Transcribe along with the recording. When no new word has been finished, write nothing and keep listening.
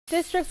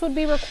Districts would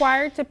be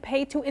required to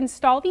pay to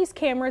install these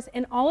cameras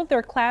in all of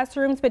their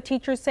classrooms, but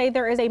teachers say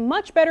there is a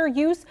much better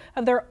use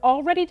of their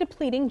already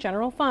depleting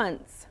general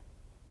funds.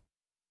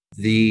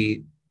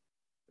 The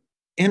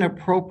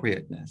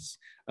inappropriateness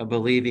of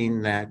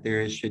believing that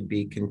there should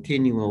be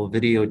continual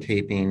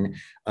videotaping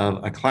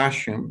of a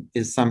classroom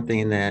is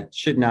something that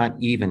should not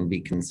even be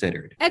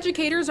considered.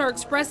 Educators are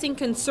expressing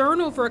concern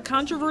over a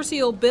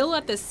controversial bill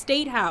at the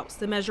State House.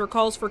 The measure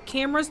calls for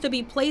cameras to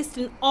be placed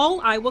in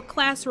all Iowa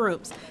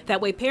classrooms.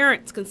 That way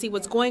parents can see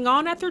what's going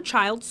on at their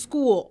child's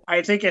school.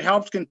 I think it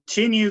helps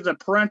continue the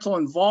parental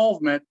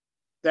involvement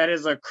that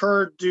has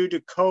occurred due to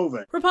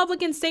COVID.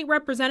 Republican State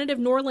Representative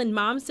Norland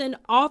Momsen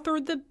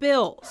authored the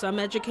bill. Some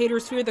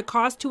educators fear the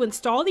cost to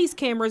install these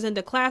cameras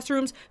into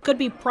classrooms could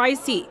be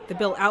pricey. The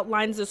bill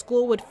outlines the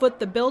school would foot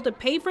the bill to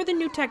pay for the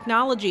new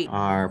technology.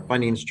 Our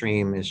funding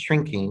stream is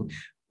shrinking.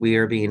 We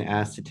are being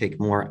asked to take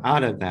more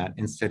out of that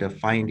instead of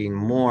finding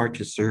more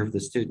to serve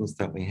the students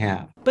that we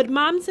have. But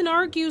Momsen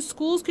argues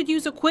schools could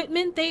use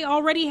equipment they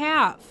already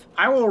have.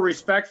 I will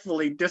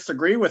respectfully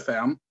disagree with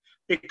them,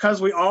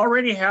 because we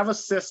already have a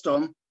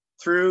system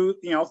through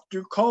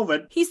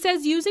COVID. He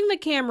says using the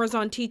cameras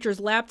on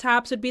teachers'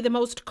 laptops would be the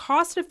most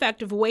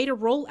cost-effective way to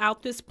roll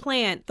out this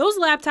plan. Those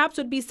laptops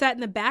would be set in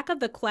the back of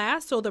the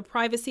class so the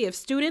privacy of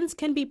students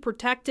can be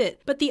protected.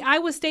 But the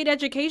Iowa State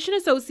Education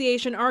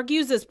Association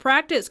argues this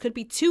practice could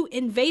be too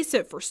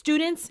invasive for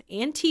students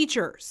and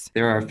teachers.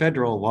 There are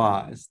federal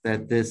laws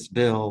that this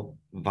bill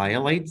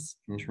violates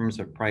in terms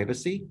of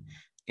privacy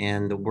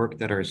and the work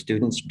that our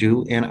students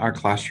do in our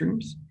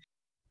classrooms.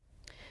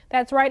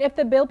 That's right. If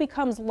the bill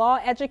becomes law,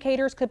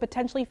 educators could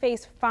potentially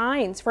face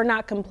fines for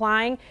not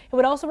complying. It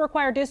would also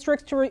require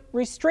districts to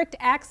restrict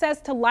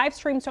access to live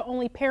streams to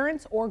only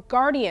parents or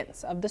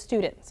guardians of the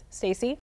students. Stacy?